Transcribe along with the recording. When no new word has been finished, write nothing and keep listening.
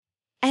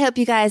hope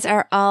you guys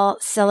are all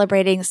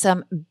celebrating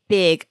some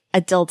big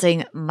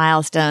adulting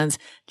milestones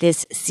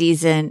this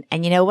season.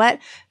 And you know what?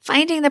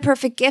 Finding the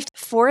perfect gift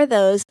for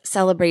those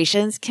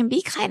celebrations can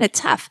be kind of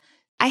tough.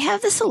 I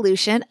have the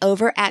solution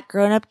over at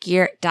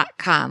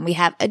grownupgear.com. We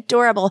have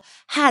adorable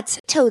hats,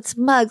 totes,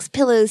 mugs,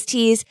 pillows,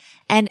 tees,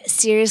 and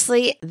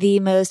seriously, the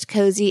most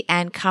cozy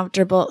and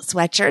comfortable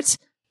sweatshirts.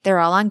 They're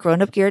all on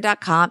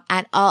grownupgear.com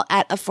and all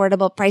at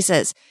affordable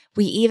prices.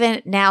 We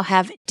even now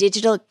have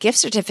digital gift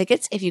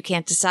certificates if you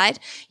can't decide.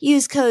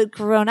 Use code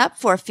GROWNUP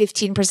for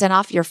 15%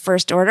 off your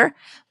first order.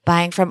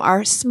 Buying from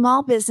our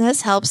small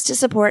business helps to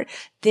support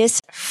this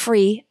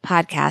free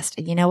podcast.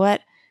 And you know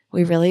what?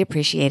 We really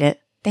appreciate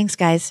it. Thanks,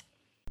 guys.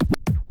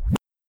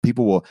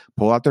 People will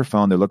pull out their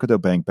phone, they look at their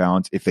bank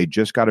balance. If they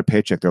just got a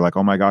paycheck, they're like,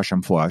 oh my gosh,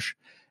 I'm flush.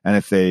 And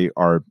if they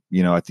are,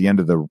 at the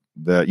end of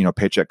the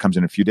paycheck comes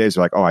in a few days,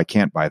 they're like, oh, I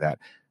can't buy that.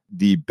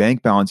 The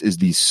bank balance is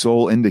the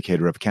sole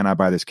indicator of, can I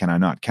buy this? Can I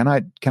not? Can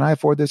I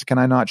afford this? Can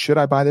I not? Should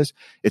I buy this?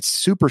 It's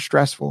super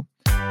stressful.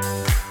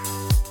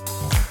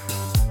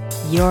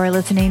 You're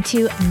listening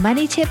to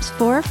Money Tips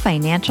for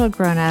Financial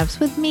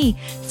Grownups with me,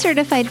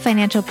 certified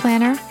financial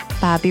planner,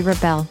 Bobbi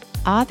Rebell,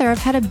 author of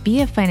How to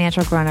Be a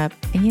Financial Grownup.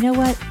 And you know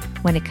what?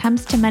 When it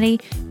comes to money,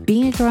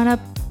 being a grownup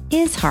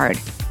is hard,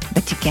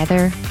 but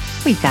together,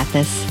 we've got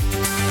this.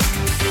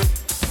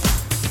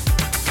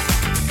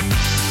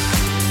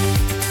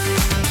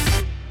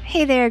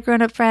 Hey there,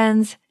 grown-up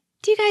friends.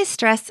 Do you guys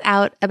stress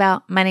out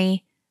about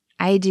money?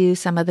 I do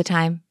some of the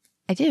time.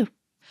 I do.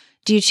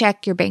 Do you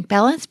check your bank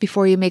balance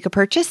before you make a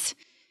purchase?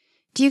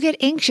 Do you get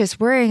anxious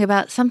worrying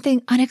about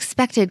something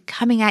unexpected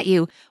coming at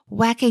you,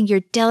 whacking your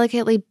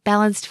delicately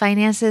balanced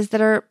finances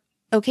that are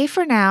okay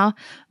for now,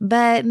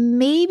 but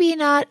maybe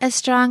not as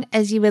strong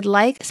as you would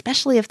like,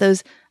 especially if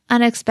those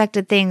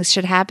unexpected things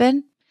should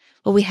happen?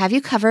 Well, we have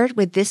you covered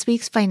with this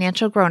week's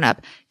financial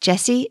grown-up,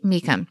 Jesse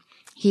Mecham.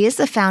 He is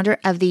the founder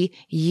of the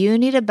You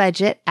Need a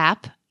Budget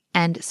app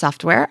and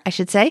software, I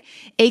should say,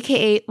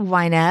 aka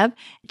YNAB.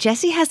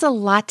 Jesse has a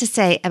lot to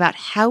say about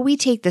how we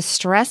take the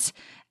stress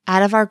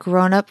out of our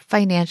grown-up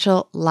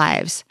financial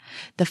lives.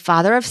 The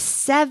father of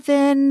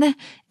 7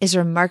 is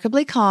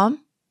remarkably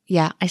calm.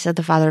 Yeah, I said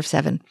the father of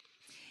 7.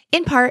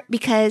 In part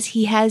because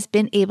he has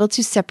been able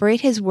to separate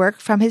his work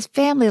from his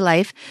family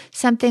life,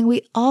 something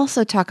we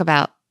also talk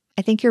about.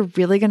 I think you're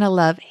really going to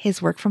love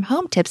his work from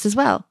home tips as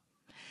well.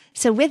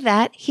 So with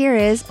that, here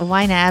is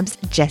YNAB's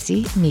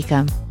Jesse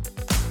Mecham.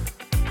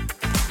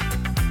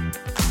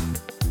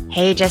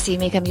 Hey, Jesse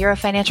Mecham, you're a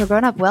financial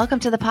grown-up. Welcome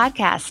to the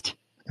podcast.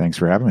 Thanks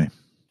for having me.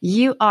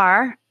 You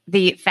are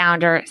the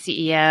founder,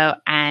 CEO,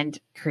 and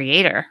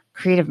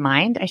creative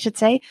mind, I should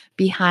say,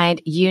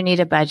 behind You Need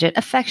a Budget,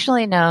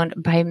 affectionately known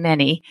by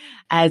many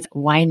as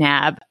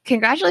YNAB.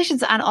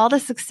 Congratulations on all the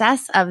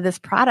success of this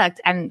product.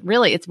 And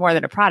really, it's more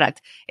than a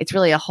product. It's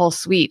really a whole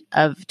suite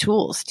of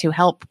tools to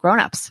help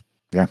grownups.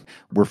 Yeah,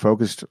 we're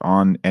focused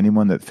on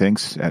anyone that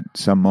thinks at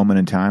some moment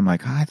in time,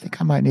 like, I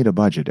think I might need a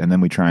budget. And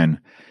then we try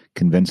and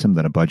convince them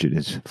that a budget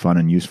is fun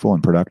and useful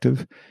and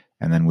productive.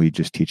 And then we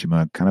just teach them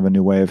a kind of a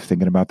new way of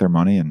thinking about their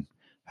money and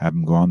have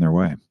them go on their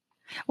way.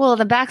 Well,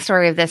 the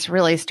backstory of this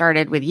really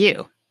started with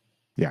you.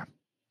 Yeah.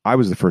 I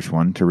was the first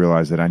one to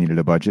realize that I needed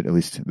a budget, at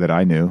least that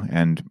I knew.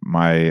 And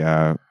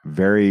my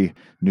very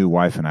new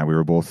wife and I, we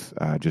were both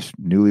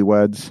just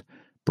newlyweds,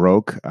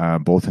 broke,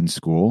 both in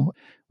school.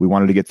 We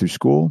wanted to get through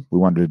school. We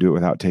wanted to do it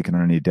without taking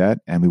on any debt.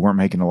 And we weren't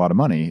making a lot of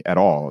money at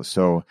all.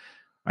 So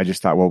I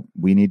just thought, well,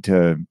 we need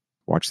to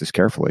watch this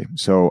carefully.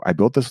 So I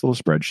built this little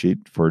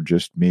spreadsheet for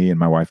just me and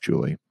my wife,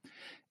 Julie.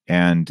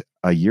 And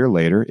a year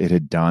later, it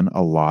had done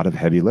a lot of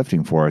heavy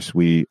lifting for us.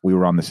 We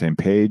were on the same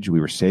page.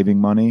 We were saving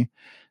money.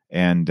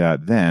 And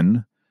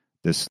then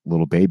this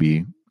little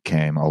baby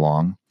came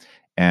along.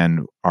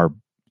 And our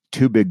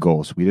 2 big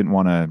goals, we didn't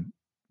want to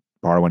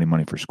borrow any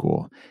money for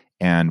school.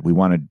 And we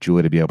wanted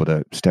Julie to be able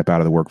to step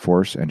out of the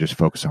workforce and just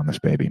focus on this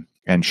baby.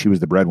 And she was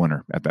the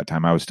breadwinner at that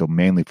time. I was still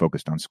mainly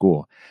focused on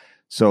school.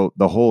 So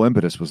the whole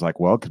impetus was like,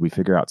 well, could we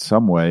figure out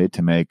some way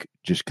to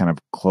just kind of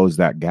close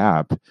that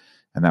gap?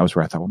 And that was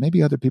where I thought, well,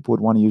 maybe other people would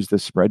want to use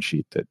this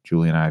spreadsheet that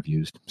Julie and I have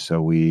used. So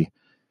we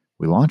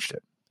launched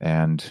it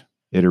and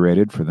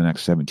iterated for the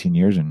next 17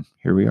 years. And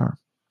here we are.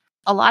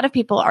 A lot of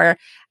people are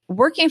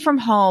working from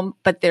home,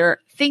 but they're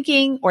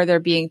thinking or they're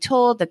being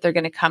told that they're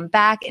going to come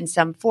back in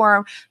some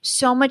form.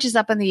 So much is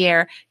up in the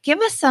air. Give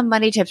us some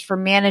money tips for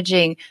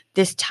managing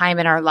this time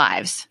in our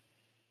lives.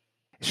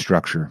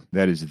 Structure.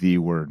 That is the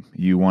word.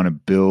 You want to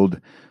build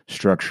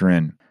structure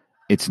in.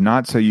 It's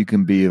not so you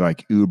can be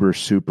like uber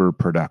super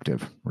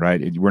productive,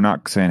 right? We're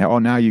not saying, oh,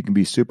 now you can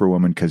be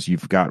superwoman because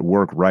you've got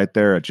work right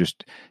there. It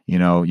just,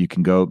 you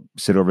can go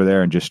sit over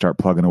there and just start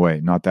plugging away.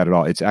 Not that at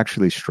all. It's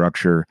actually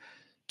structure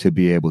to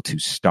be able to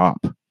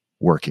stop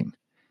working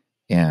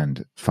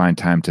and find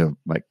time to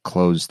like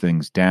close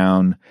things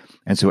down.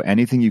 And so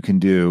anything you can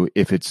do,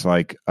 if it's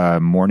like a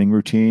morning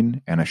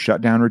routine and a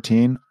shutdown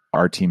routine,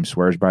 our team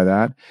swears by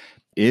that.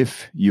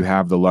 If you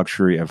have the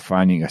luxury of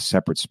finding a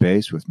separate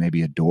space with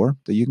maybe a door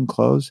that you can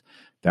close,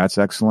 that's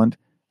excellent.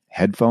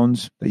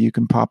 Headphones that you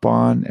can pop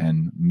on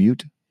and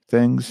mute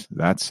things,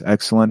 that's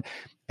excellent.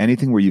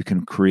 Anything where you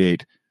can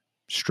create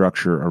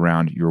structure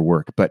around your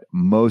work. But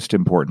most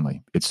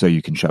importantly, it's so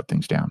you can shut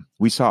things down.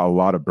 We saw a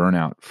lot of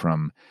burnout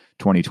from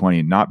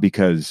 2020, not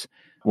because,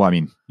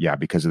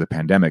 because of the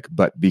pandemic,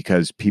 but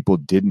because people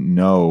didn't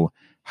know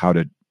how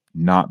to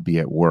not be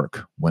at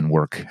work when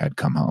work had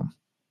come home.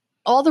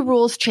 All the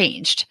rules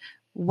changed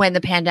when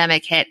the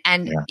pandemic hit.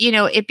 And,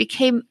 it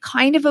became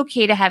kind of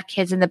okay to have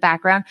kids in the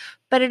background.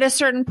 But at a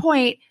certain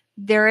point,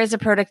 there is a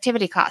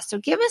productivity cost. So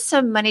give us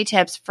some money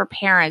tips for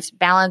parents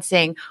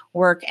balancing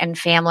work and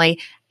family,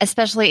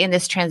 especially in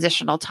this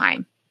transitional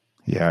time.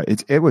 Yeah,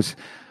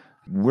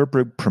 we're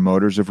big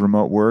promoters of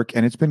remote work,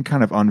 and it's been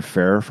kind of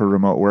unfair for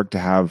remote work to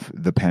have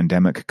the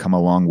pandemic come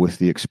along with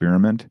the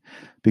experiment,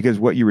 because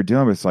what you were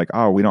doing was like,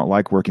 oh, we don't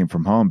like working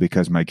from home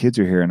because my kids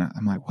are here. And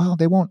I'm like, well,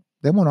 they won't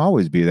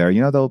always be there.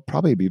 They'll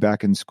probably be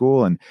back in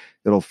school and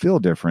it'll feel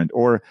different.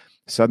 Or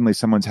suddenly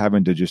someone's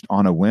having to just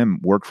on a whim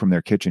work from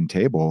their kitchen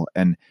table.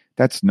 And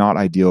that's not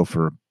ideal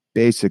for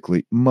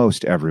basically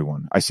most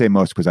everyone. I say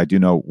most because I do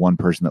know one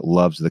person that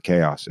loves the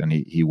chaos and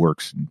he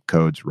works and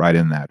codes right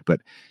in that, but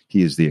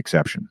he is the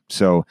exception.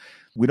 So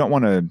we don't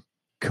want to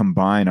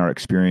combine our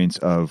experience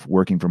of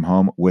working from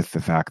home with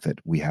the fact that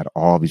we had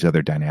all these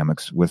other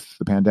dynamics with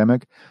the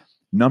pandemic.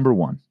 Number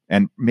one,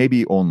 and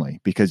maybe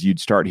only because you'd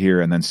start here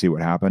and then see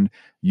what happened,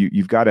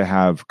 you've got to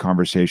have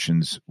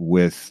conversations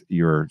with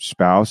your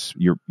spouse.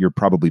 You're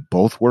probably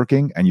both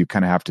working, and you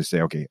kind of have to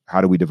say, okay, how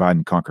do we divide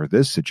and conquer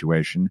this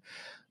situation?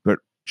 But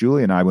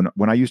Julie and I,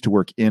 when I used to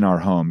work in our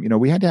home,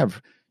 we had to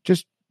have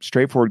just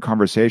straightforward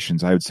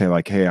conversations. I would say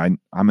like, hey, I'm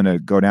going to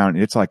go down,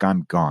 and it's like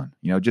I'm gone,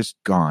 just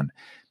gone.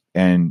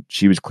 And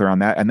she was clear on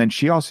that. And then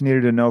she also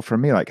needed to know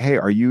from me, like, hey,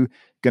 are you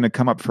going to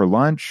come up for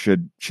lunch?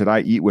 Should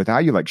I eat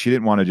without you? Like, she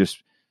didn't want to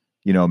just,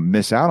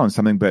 miss out on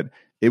something, but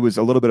it was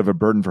a little bit of a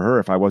burden for her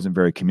if I wasn't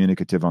very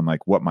communicative on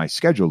like what my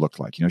schedule looked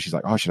like. She's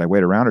like, oh, should I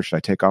wait around or should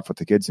I take off with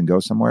the kids and go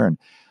somewhere?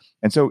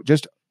 And so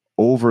just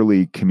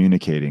overly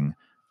communicating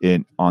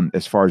on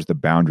as far as the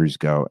boundaries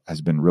go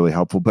has been really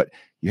helpful. But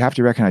you have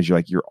to recognize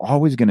you're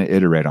always going to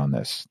iterate on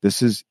this.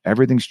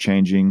 Everything's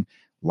changing.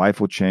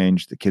 Life will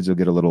change. The kids will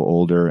get a little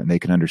older and they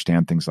can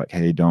understand things like,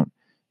 hey, don't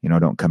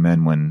come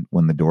in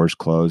when the door's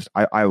closed.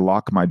 I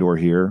lock my door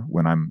here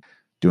when I'm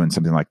doing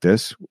something like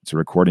this. It's a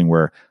recording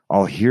where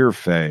I'll hear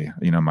Faye,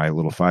 my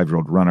little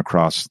 5-year-old, run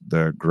across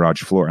the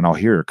garage floor, and I'll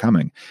hear her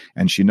coming.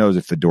 And she knows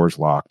if the door's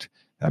locked,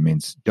 that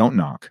means don't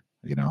knock.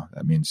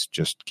 That means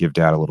just give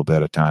dad a little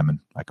bit of time and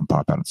I can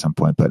pop out at some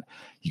point. But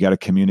you got to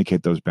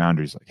communicate those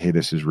boundaries. Like, hey,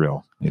 this is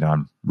real.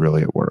 I'm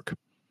really at work.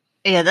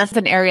 Yeah, that's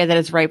an area that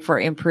is ripe for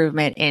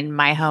improvement in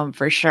my home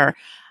for sure.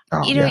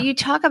 Oh, You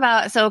talk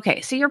about, so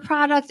your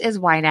product is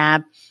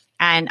YNAB,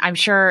 and I'm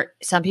sure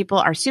some people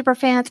are super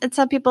fans and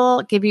some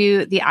people give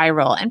you the eye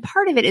roll. And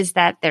part of it is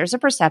that there's a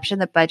perception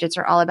that budgets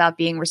are all about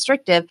being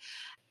restrictive.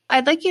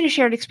 I'd like you to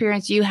share an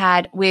experience you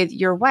had with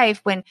your wife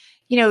when,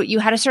 you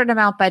had a certain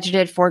amount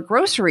budgeted for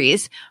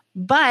groceries,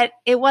 but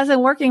it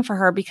wasn't working for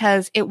her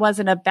because it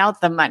wasn't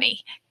about the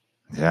money.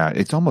 Yeah,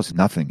 it's almost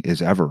nothing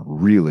is ever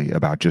really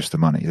about just the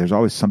money. There's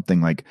always something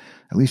like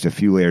at least a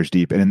few layers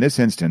deep. And in this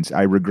instance,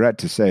 I regret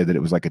to say that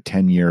it was like a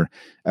 10-year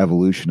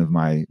evolution of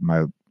my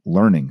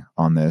learning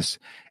on this,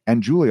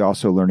 and Julie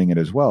also learning it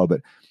as well.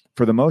 But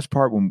for the most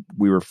part, when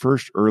we were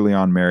first early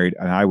on married,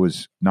 and I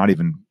was not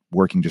even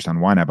working just on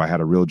YNAB, I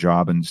had a real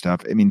job and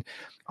stuff.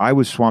 I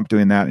was swamped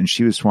doing that, and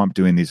she was swamped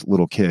doing these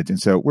little kids.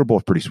 And so we're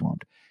both pretty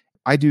swamped.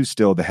 I do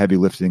still the heavy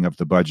lifting of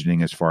the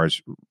budgeting as far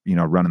as,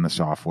 running the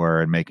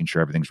software and making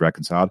sure everything's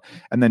reconciled.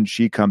 And then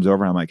she comes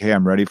over and I'm like, hey,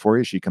 I'm ready for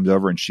you. She comes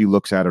over and she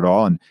looks at it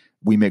all and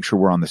we make sure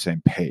we're on the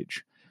same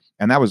page.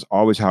 And that was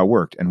always how it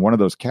worked. And one of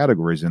those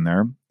categories in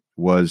there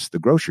was the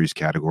groceries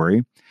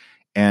category.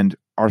 And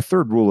our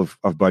third rule of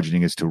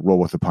budgeting is to roll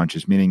with the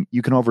punches, meaning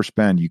you can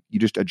overspend, you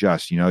just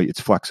adjust,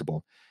 it's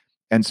flexible.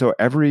 And so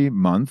every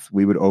month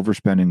we would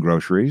overspend in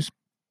groceries.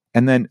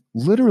 And then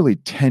literally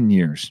 10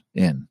 years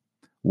in,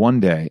 one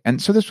day.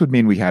 And so this would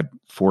mean we had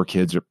 4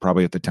 kids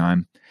probably at the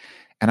time.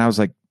 And I was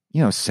like,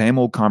 same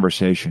old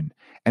conversation.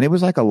 And it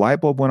was like a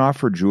light bulb went off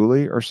for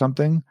Julie or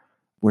something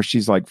where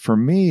she's like, for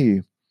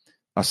me,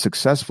 a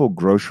successful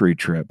grocery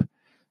trip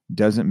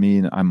doesn't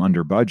mean I'm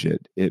under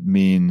budget. It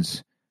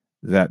means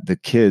that the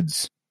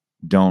kids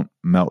don't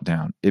melt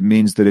down. It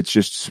means that it's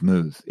just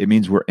smooth. It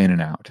means we're in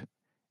and out.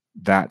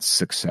 That's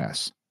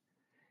success.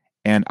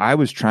 And I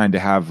was trying to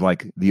have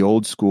like the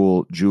old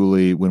school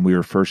Julie when we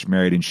were first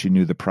married and she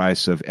knew the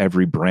price of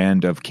every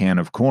brand of can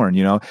of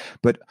corn,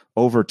 but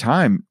over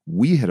time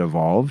we had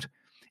evolved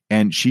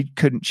and she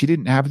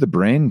didn't have the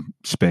brain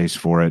space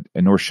for it,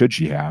 and nor should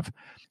she have.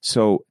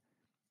 So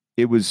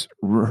it was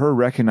her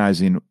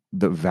recognizing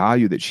the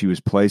value that she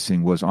was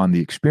placing was on the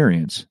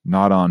experience,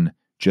 not on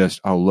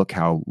just, oh, look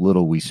how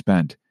little we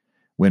spent.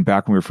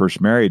 Back when we were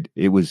first married,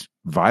 it was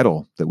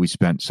vital that we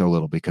spent so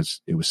little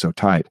because it was so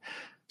tight.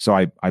 So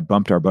I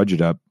bumped our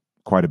budget up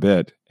quite a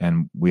bit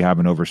and we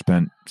haven't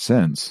overspent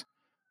since.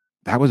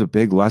 That was a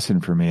big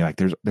lesson for me.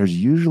 Like there's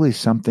usually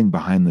something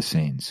behind the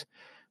scenes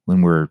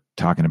when we're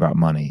talking about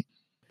money.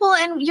 Well,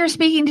 and you're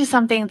speaking to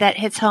something that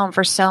hits home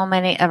for so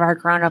many of our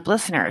grown-up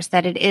listeners,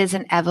 that it is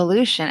an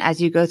evolution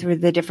as you go through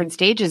the different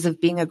stages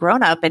of being a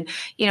grown-up. And,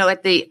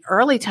 at the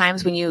early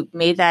times when you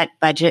made that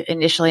budget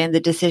initially and the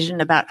decision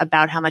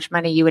about how much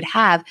money you would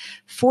have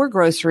for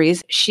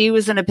groceries, she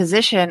was in a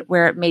position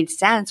where it made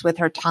sense with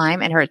her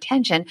time and her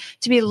attention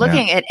to be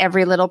looking at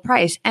every little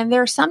price. And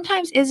there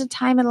sometimes is a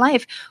time in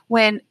life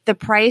when the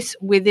price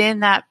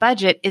within that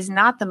budget is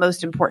not the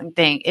most important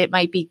thing. It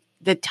might be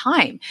the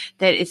time,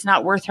 that it's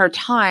not worth her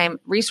time,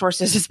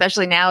 resources,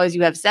 especially now as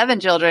you have 7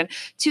 children,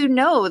 to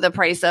know the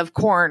price of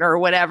corn or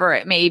whatever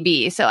it may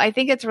be. So I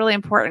think it's really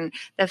important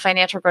that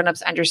financial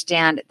grownups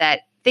understand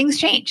that things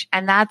change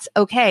and that's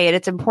okay. And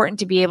it's important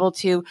to be able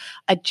to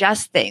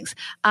adjust things.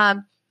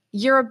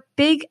 You're a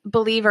big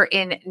believer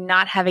in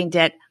not having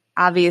debt.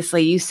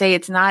 Obviously, you say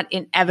it's not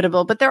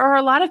inevitable, but there are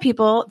a lot of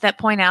people that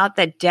point out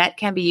that debt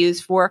can be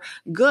used for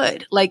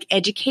good, like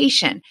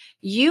education.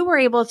 You were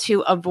able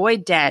to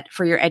avoid debt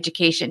for your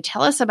education.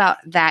 Tell us about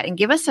that and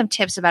give us some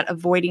tips about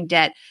avoiding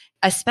debt,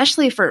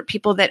 especially for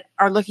people that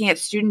are looking at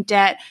student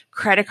debt,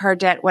 credit card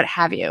debt, what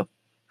have you.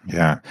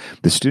 Yeah.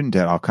 The student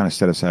debt, I'll kind of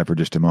set aside for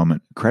just a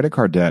moment. Credit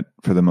card debt,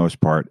 for the most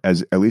part,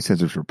 at least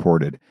as it's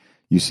reported,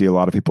 you see a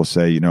lot of people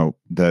say,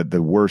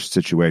 the worst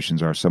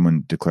situations are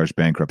someone declares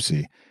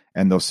bankruptcy.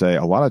 And they'll say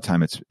a lot of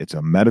time it's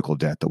a medical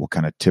debt that will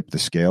kind of tip the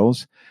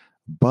scales,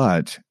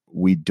 but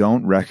we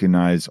don't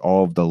recognize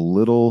all of the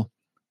little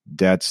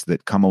debts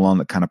that come along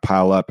that kind of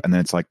pile up. And then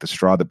it's like the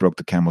straw that broke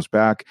the camel's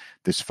back.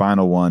 This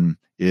final one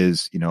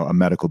is, a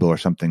medical bill or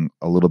something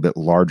a little bit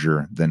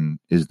larger than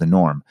is the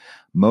norm.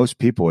 Most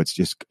people,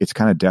 it's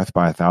kind of death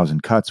by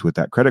 1,000 cuts with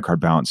that credit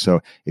card balance. So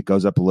it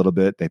goes up a little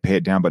bit, they pay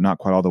it down, but not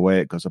quite all the way.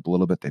 It goes up a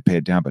little bit, they pay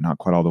it down, but not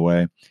quite all the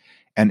way.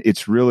 And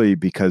it's really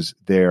because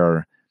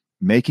they're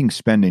making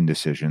spending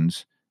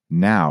decisions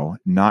now,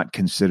 not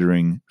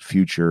considering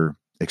future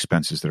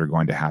expenses that are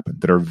going to happen,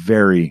 that are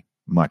very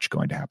much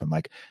going to happen.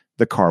 Like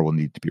the car will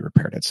need to be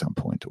repaired at some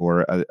point,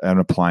 or an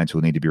appliance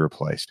will need to be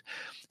replaced.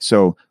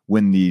 So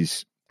when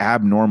these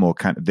abnormal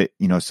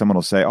someone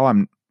will say,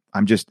 "Oh,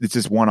 it's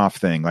this one-off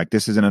thing. Like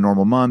this isn't a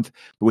normal month,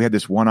 but we had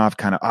this one-off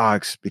kind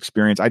of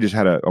experience. I just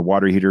had a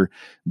water heater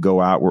go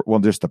out.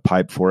 Just the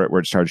pipe for it, where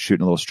it started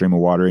shooting a little stream of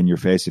water in your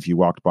face if you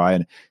walked by,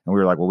 and we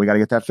were like, well, we got to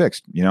get that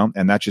fixed,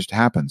 and that just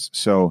happens.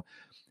 So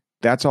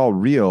that's all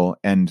real,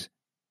 and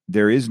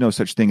there is no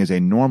such thing as a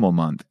normal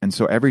month. And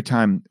so every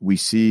time we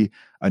see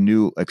a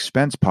new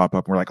expense pop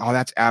up, we're like, oh,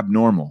 that's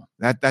abnormal.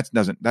 That's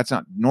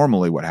not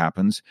normally what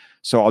happens.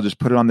 So I'll just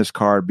put it on this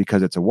card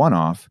because it's a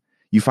one-off.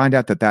 You find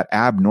out that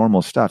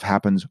abnormal stuff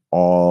happens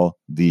all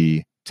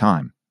the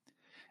time.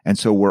 And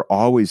so we're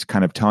always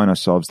kind of telling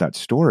ourselves that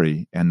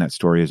story, and that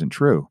story isn't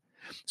true.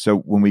 So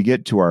when we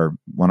get to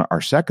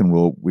our second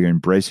rule, we're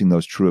embracing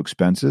those true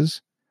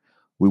expenses.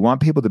 We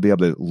want people to be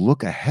able to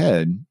look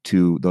ahead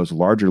to those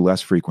larger,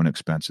 less frequent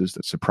expenses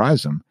that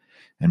surprise them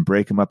and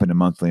break them up into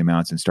monthly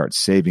amounts and start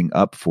saving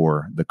up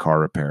for the car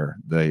repair,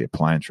 the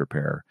appliance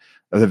repair,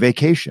 or the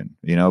vacation,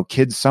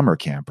 kids' summer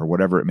camp or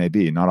whatever it may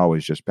be, not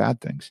always just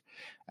bad things.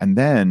 And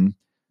then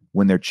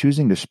when they're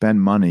choosing to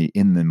spend money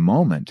in the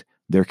moment,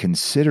 they're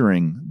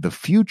considering the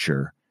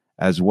future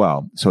as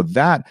well. So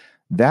that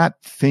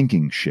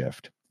thinking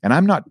shift, and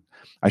I'm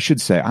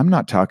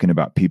not talking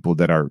about people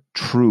that are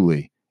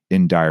truly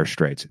in dire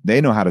straits.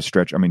 They know how to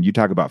stretch. I mean, you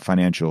talk about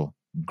financial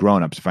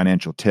grown-ups,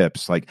 financial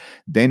tips, like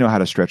they know how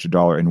to stretch a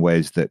dollar in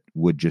ways that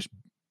would just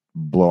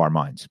blow our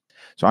minds.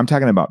 So I'm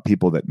talking about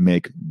people that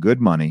make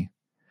good money.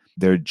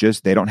 They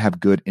don't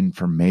have good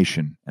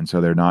information. And so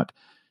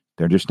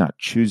they're just not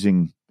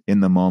choosing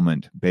in the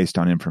moment based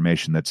on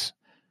information that's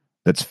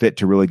fit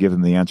to really give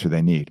them the answer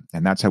they need.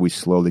 And that's how we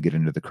slowly get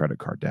into the credit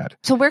card debt.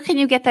 So where can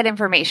you get that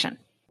information?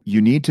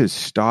 You need to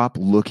stop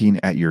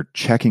looking at your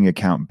checking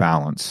account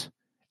balance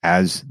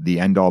as the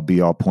end-all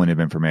be-all point of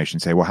information.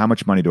 Say, well, how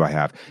much money do I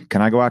have?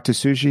 Can I go out to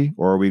sushi,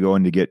 or are we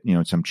going to get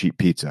some cheap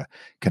pizza?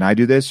 Can I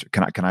do this?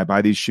 Can I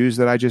buy these shoes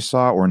that I just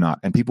saw or not?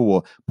 And people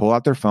will pull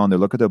out their phone, they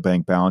look at their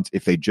bank balance.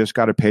 If they just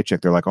got a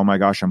paycheck, they're like, oh my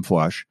gosh, I'm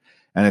flush.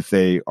 And if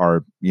they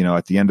are,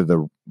 at the end of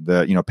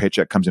the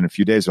paycheck comes in a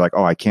few days, they're like,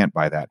 oh, I can't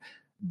buy that.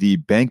 The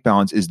bank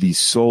balance is the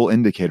sole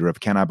indicator of,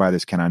 can I buy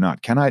this? Can I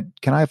not? Can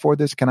I afford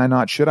this? Can I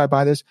not? Should I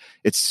buy this?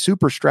 It's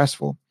super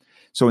stressful.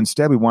 So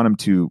instead, we want them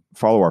to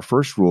follow our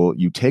first rule.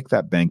 You take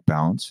that bank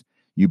balance,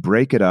 you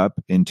break it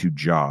up into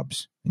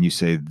jobs, and you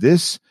say,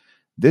 this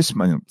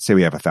money, say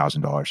we have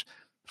 $1,000,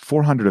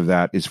 400 of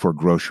that is for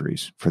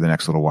groceries for the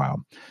next little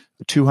while.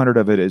 200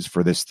 of it is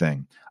for this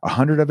thing.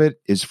 100 of it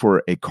is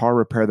for a car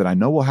repair that I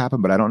know will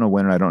happen, but I don't know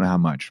when and I don't know how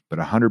much. But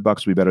 $100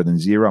 will be better than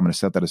zero. I'm going to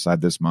set that aside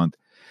this month.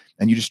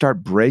 And you just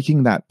start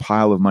breaking that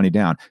pile of money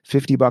down.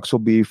 $50 will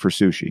be for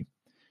sushi.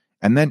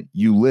 And then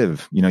you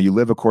live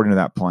according to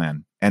that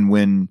plan. And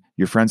when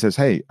your friend says,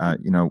 hey,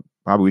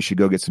 Bobby, we should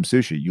go get some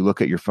sushi, you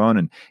look at your phone,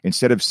 and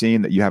instead of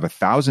seeing that you have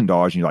 $1,000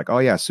 and you're like, oh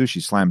yeah,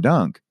 sushi, slam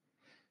dunk.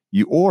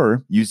 You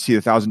see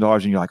 $1,000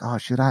 and you're like, oh,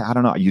 should I? I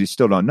don't know. You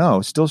still don't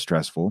know. Still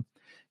stressful.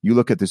 You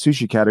look at the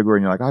sushi category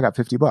and you're like, oh, I got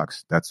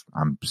 $50.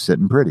 I'm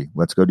sitting pretty.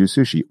 Let's go do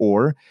sushi.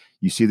 Or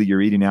you see that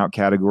your eating out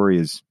category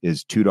is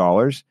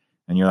 $2,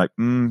 and you're like,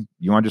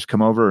 you want to just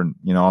come over and,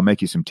 I'll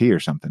make you some tea or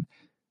something.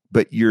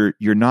 But you're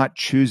not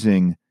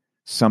choosing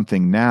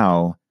something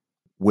now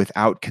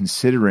without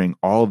considering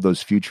all of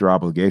those future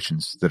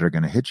obligations that are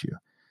going to hit you.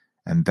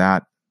 And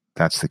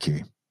that's the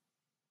key.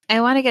 I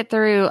want to get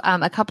through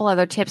a couple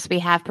other tips we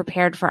have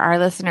prepared for our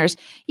listeners.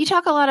 You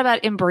talk a lot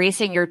about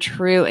embracing your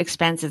true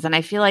expenses, and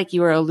I feel like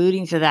you were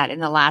alluding to that in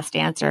the last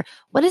answer.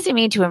 What does it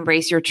mean to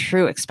embrace your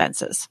true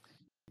expenses?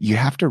 You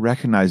have to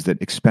recognize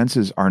that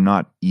expenses are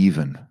not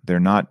even. They're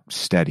not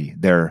steady.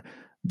 They're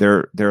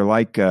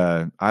like,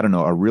 a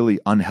really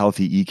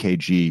unhealthy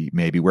EKG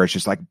maybe, where it's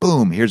just like,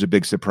 boom, here's a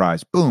big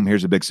surprise. Boom,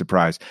 here's a big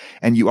surprise.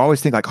 And you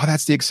always think like, oh,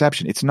 that's the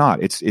exception. It's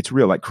not. It's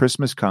real. Like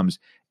Christmas comes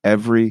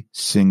every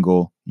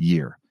single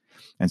year.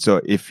 And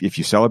so if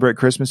you celebrate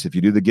Christmas, if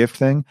you do the gift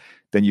thing,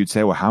 then you'd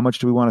say, well, how much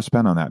do we want to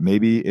spend on that?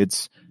 Maybe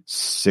it's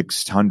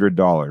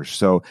 $600.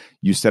 So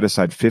you set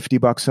aside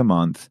 $50 a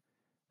month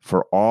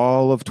for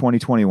all of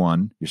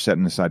 2021. You're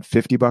setting aside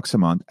 $50 a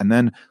month. And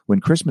then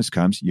when Christmas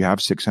comes, you have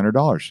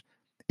 $600.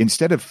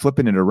 Instead of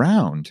flipping it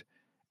around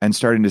and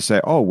starting to say,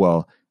 oh,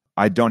 well,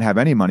 I don't have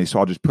any money, so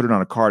I'll just put it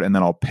on a card and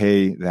then I'll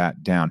pay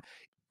that down.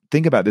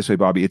 Think about it this way,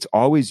 Bobby. It's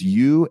always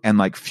you and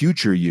like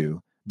future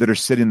you that are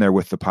sitting there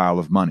with the pile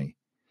of money.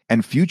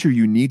 And future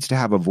you needs to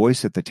have a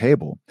voice at the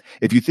table.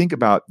 If you think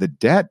about the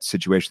debt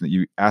situation that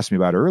you asked me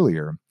about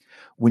earlier,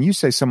 when you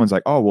say someone's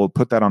like, oh, we'll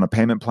put that on a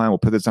payment plan, we'll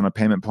put this on a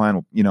payment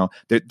plan,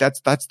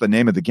 that's the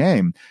name of the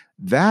game.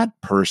 That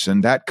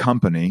person, that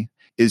company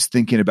is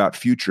thinking about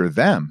future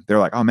them. They're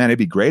like, oh man, it'd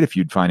be great if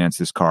you'd finance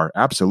this car.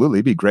 Absolutely.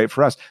 It'd be great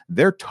for us.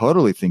 They're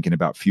totally thinking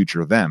about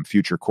future them,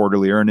 future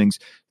quarterly earnings,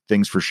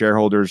 things for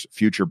shareholders,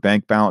 future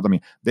bank balance. I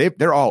mean,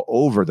 they're all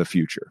over the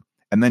future.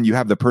 And then you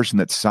have the person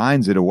that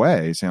signs it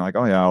away saying like,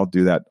 oh yeah, I'll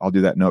do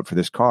that note for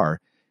this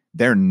car.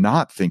 They're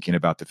not thinking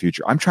about the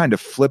future. I'm trying to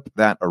flip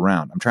that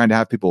around. I'm trying to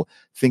have people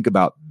think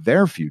about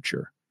their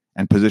future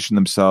and position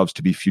themselves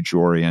to be future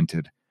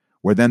oriented,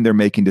 where then they're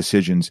making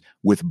decisions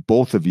with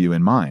both of you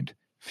in mind.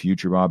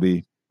 Future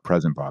Bobby,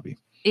 present Bobby.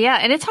 Yeah.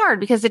 And it's hard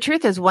because the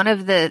truth is one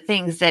of the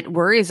things that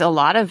worries a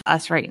lot of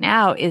us right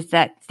now is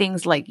that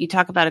things like you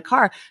talk about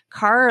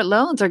car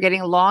loans are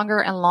getting longer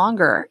and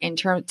longer in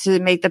terms to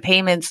make the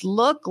payments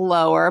look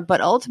lower, but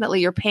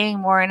ultimately you're paying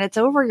more and it's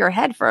over your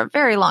head for a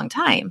very long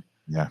time.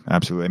 Yeah,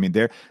 absolutely. I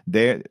mean,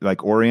 they're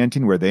like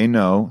orienting where they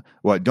know,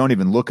 well, don't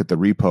even look at the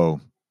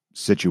repo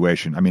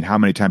situation. I mean, how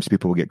many times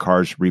people will get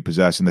cars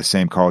repossessed and the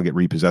same car will get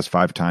repossessed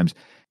 5 times?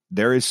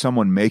 There is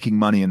someone making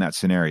money in that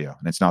scenario,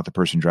 and it's not the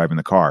person driving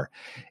the car.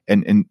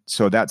 And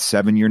so that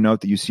 7-year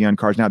note that you see on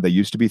cars now, they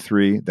used to be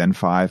 3, then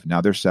 5, now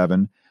they're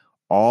 7.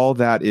 All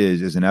that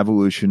is an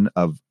evolution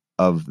of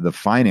the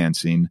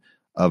financing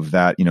of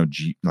that,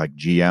 like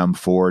GM,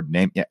 Ford,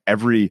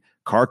 every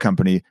car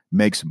company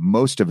makes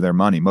most of their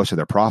money, most of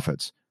their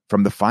profits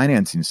from the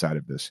financing side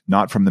of this,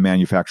 not from the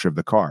manufacturer of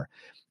the car.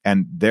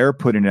 And they're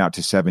putting it out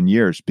to 7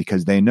 years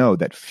because they know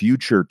that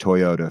future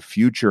Toyota,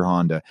 future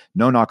Honda,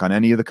 no knock on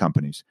any of the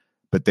companies,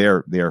 but they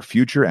are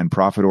future and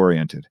profit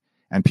oriented.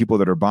 And people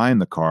that are buying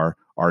the car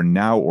are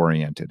now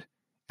oriented.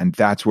 And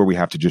that's where we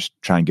have to just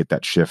try and get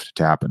that shift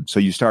to happen. So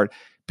you start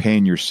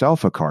paying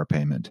yourself a car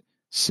payment,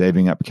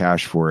 saving up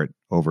cash for it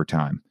over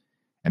time.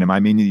 And it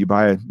might mean that you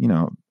buy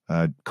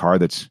a car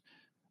that's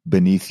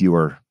beneath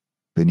you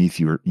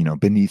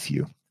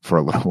for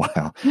a little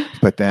while,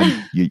 but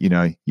then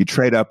you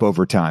trade up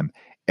over time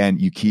and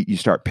you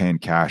start paying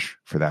cash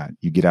for that.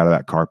 You get out of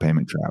that car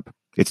payment trap.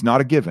 It's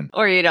not a given.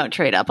 Or you don't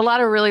trade up. A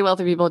lot of really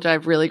wealthy people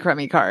drive really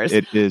crummy cars.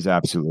 It is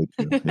absolutely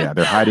true. Yeah,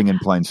 they're hiding in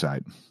plain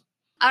sight.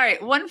 All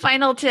right, one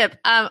final tip.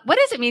 What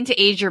does it mean to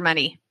age your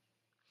money?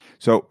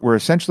 So we're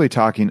essentially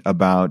talking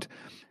about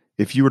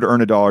if you were to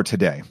earn $1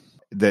 today,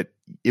 that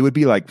it would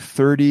be like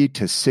 30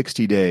 to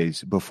 60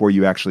 days before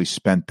you actually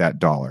spent that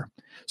dollar.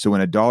 So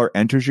when $1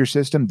 enters your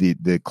system,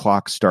 the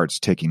clock starts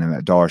ticking and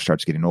that dollar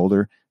starts getting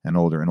older and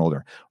older and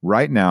older.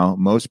 Right now,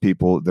 most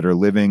people that are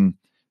living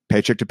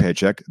paycheck to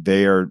paycheck,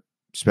 they are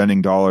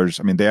spending dollars.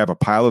 I mean, they have a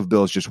pile of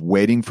bills just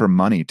waiting for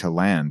money to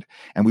land.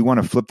 And we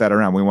want to flip that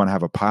around. We want to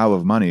have a pile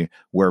of money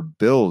where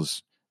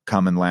bills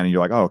come and land and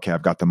you're like, oh, okay,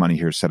 I've got the money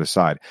here set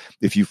aside.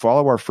 If you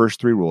follow our first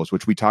 3 rules,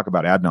 which we talk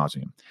about ad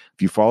nauseum,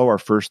 if you follow our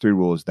first 3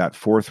 rules, that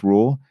 4th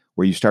rule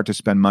where you start to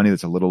spend money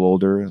that's a little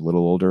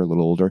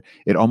older,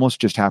 it almost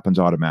just happens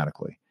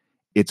automatically.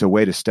 It's a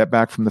way to step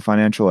back from the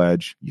financial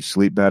edge. You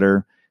sleep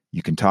better.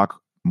 You can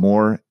talk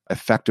more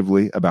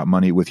effectively about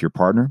money with your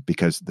partner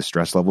because the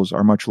stress levels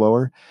are much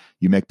lower.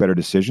 You make better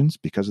decisions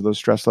because of those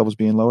stress levels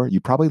being lower. You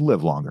probably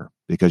live longer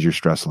because your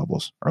stress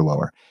levels are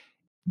lower.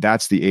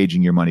 That's the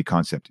aging your money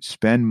concept.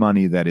 Spend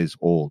money that is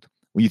old.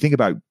 When you think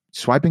about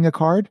swiping a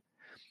card,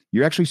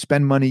 you actually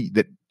spend money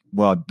that,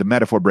 well, the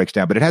metaphor breaks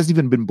down, but it hasn't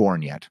even been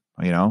born yet.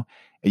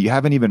 You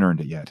haven't even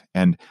earned it yet.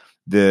 And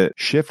the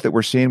shift that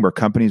we're seeing where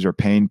companies are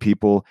paying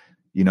people,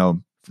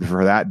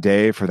 for that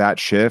day, for that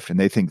shift, and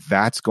they think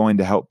that's going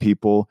to help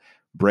people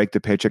break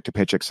the paycheck to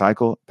paycheck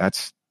cycle,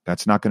 that's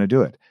not going to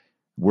do it.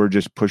 we're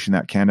just pushing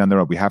that can down the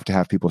road. We have to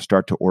have people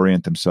start to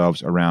orient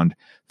themselves around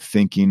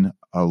thinking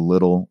a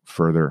little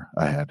further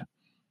ahead.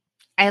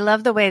 I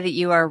love the way that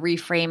you are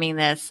reframing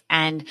this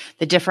and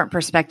the different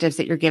perspectives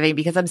that you're giving,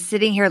 because I'm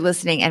sitting here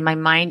listening and my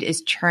mind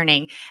is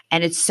churning,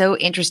 and it's so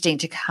interesting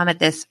to come at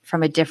this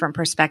from a different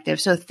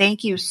perspective. So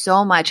thank you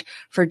so much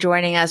for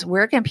joining us.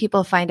 Where can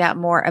people find out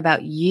more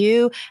about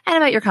you and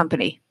about your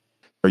company?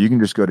 You can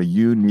just go to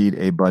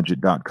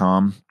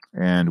youneedabudget.com,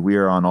 and we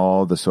are on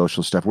all the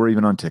social stuff. We're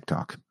even on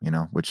TikTok,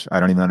 which I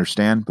don't even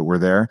understand, but we're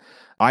there.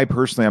 I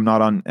personally am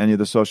not on any of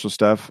the social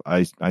stuff.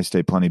 I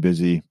stay plenty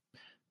busy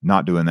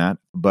not doing that,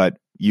 but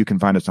you can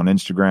find us on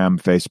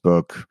Instagram,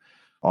 Facebook,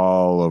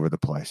 all over the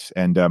place.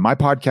 And my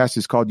podcast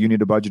is called You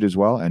Need a Budget as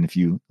well. And if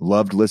you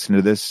loved listening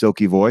to this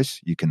silky voice,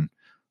 you can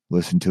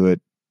listen to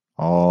it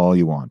all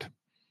you want.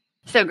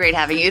 So great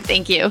having you.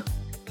 Thank you.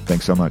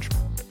 Thanks so much.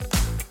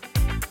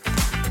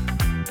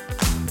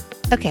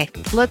 Okay,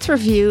 let's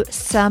review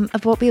some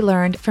of what we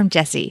learned from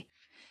Jesse.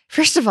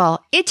 First of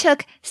all, it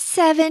took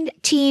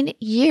 17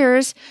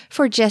 years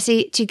for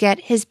Jesse to get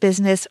his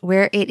business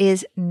where it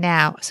is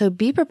now. So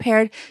be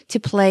prepared to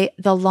play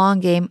the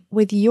long game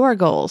with your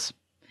goals.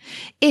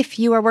 If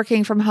you are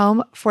working from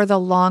home for the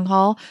long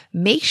haul,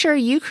 make sure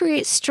you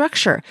create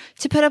structure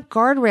to put up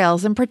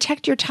guardrails and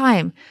protect your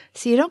time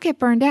so you don't get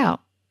burned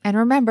out. And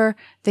remember,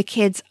 the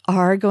kids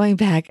are going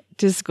back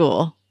to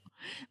school.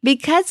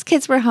 Because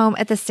kids were home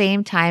at the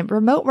same time,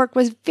 remote work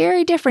was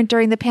very different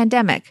during the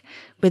pandemic.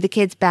 With the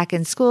kids back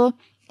in school,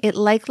 it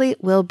likely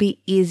will be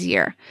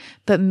easier,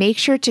 but make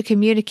sure to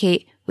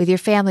communicate with your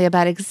family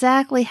about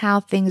exactly how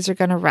things are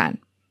going to run.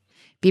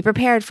 Be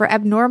prepared for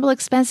abnormal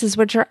expenses,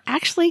 which are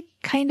actually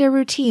kind of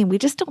routine. We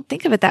just don't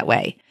think of it that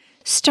way.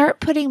 Start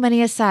putting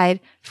money aside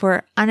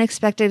for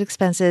unexpected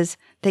expenses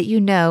that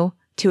you know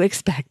to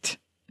expect.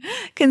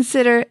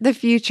 Consider the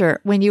future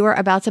when you are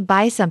about to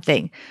buy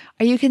something.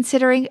 Are you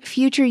considering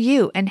future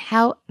you and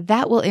how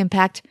that will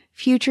impact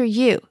future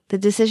you, the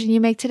decision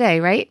you make today,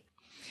 right?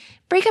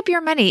 Break up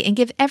your money and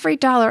give every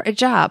dollar a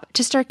job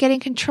to start getting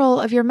control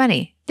of your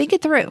money. Think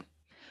it through.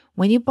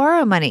 When you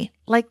borrow money,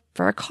 like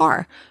for a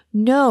car,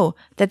 know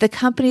that the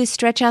companies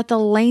stretch out the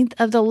length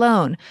of the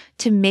loan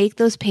to make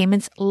those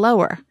payments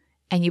lower.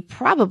 And you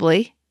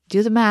probably,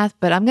 do the math,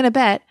 but I'm going to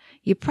bet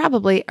you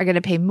probably are going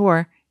to pay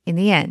more in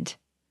the end.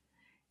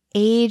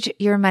 Age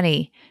your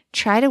money.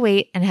 Try to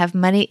wait and have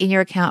money in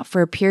your account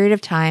for a period of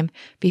time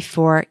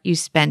before you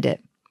spend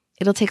it.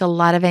 It'll take a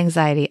lot of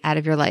anxiety out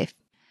of your life.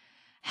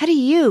 How do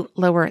you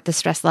lower the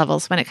stress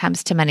levels when it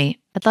comes to money?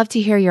 I'd love to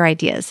hear your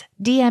ideas.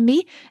 DM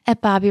me at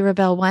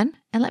BobbyRebel1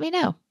 and let me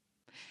know.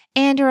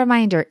 And a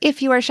reminder,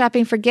 if you are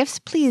shopping for gifts,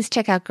 please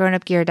check out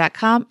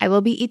grownupgear.com. I will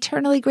be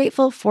eternally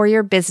grateful for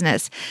your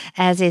business.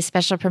 As a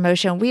special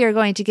promotion, we are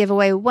going to give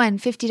away one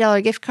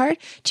 $50 gift card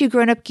to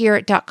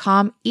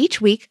grownupgear.com each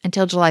week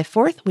until July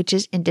 4th, which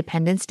is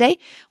Independence Day.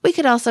 We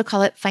could also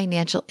call it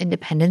Financial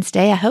Independence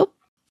Day, I hope.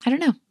 I don't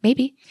know,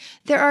 maybe.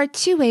 There are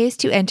 2 ways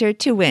to enter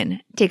to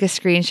win. Take a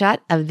screenshot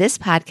of this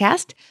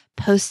podcast,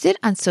 post it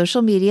on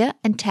social media,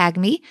 and tag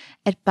me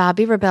at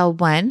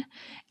BobbyRebel1,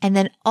 and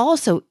then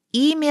also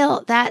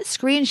email that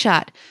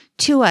screenshot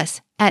to us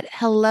at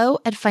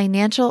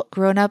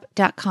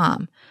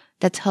hello@financialgrownup.com.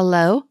 That's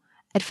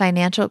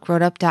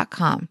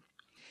hello@financialgrownup.com.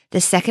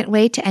 The second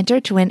way to enter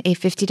to win a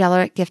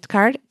 $50 gift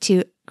card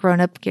to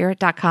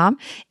grownupgear.com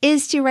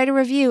is to write a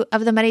review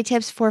of the Money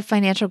Tips for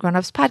Financial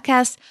Grownups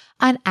podcast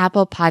on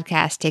Apple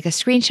Podcasts. Take a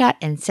screenshot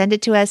and send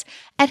it to us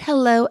at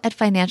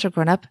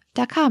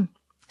hello@financialgrownup.com.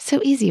 So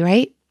easy,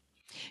 right?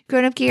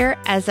 Grown Up Gear,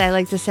 as I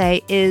like to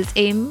say, is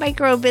a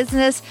micro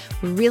business.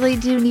 We really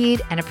do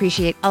need and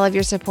appreciate all of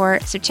your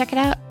support. So check it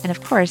out. And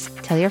of course,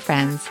 tell your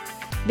friends.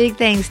 Big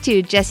thanks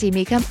to Jesse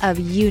Meekum of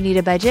You Need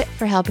a Budget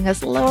for helping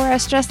us lower our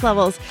stress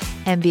levels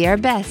and be our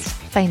best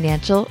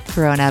financial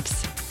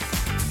grown-ups.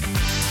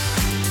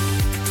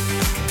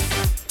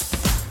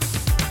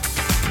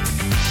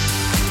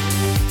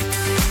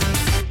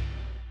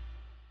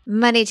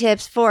 Money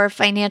Tips for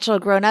Financial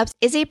Grownups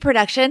is a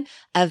production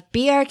of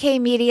BRK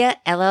Media,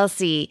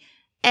 LLC.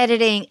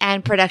 Editing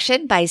and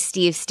production by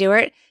Steve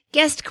Stewart.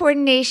 Guest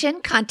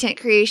coordination, content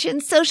creation,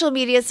 social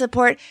media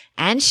support,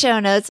 and show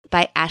notes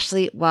by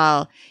Ashley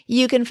Wall.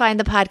 You can find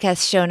the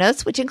podcast show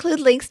notes, which include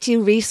links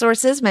to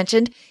resources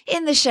mentioned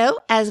in the show,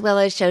 as well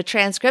as show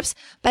transcripts,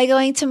 by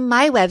going to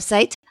my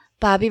website,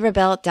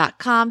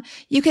 BobbyRebel.com.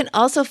 You can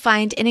also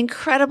find an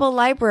incredible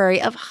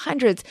library of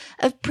hundreds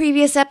of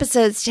previous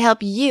episodes to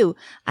help you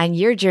on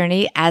your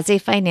journey as a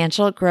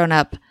financial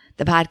grown-up.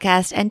 The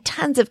podcast and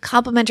tons of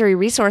complimentary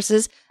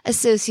resources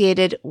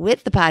associated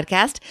with the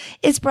podcast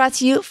is brought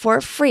to you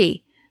for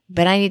free,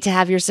 but I need to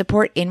have your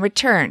support in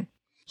return.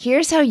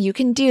 Here's how you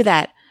can do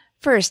that.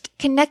 First,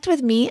 connect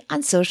with me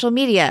on social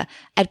media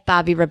at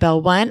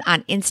BobbyRebel1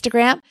 on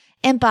Instagram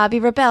and Bobby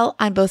Rebel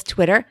on both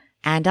Twitter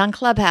and on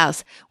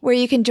Clubhouse, where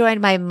you can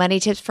join my Money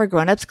Tips for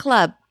Grownups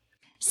Club.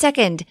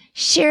 Second,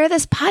 share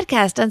this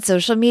podcast on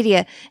social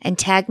media and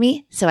tag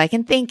me so I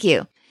can thank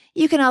you.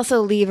 You can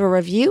also leave a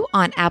review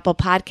on Apple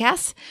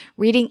Podcasts.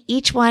 Reading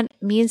each one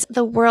means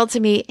the world to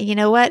me. And you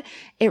know what?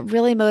 It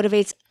really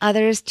motivates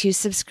others to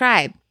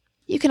subscribe.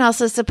 You can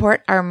also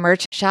support our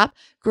merch shop,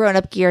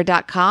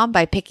 grownupgear.com,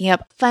 by picking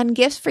up fun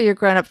gifts for your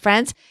grown-up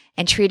friends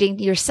and treating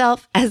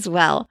yourself as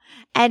well.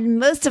 And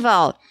most of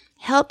all,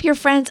 help your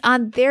friends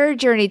on their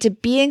journey to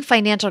being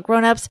financial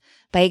grown-ups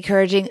by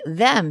encouraging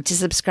them to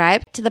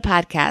subscribe to the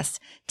podcast.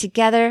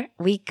 Together,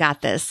 we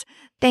got this.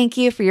 Thank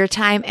you for your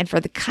time and for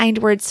the kind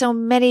words so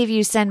many of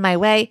you send my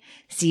way.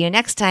 See you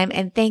next time,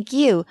 and thank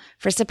you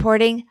for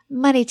supporting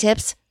Money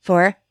Tips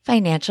for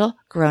Financial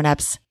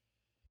Grown-ups.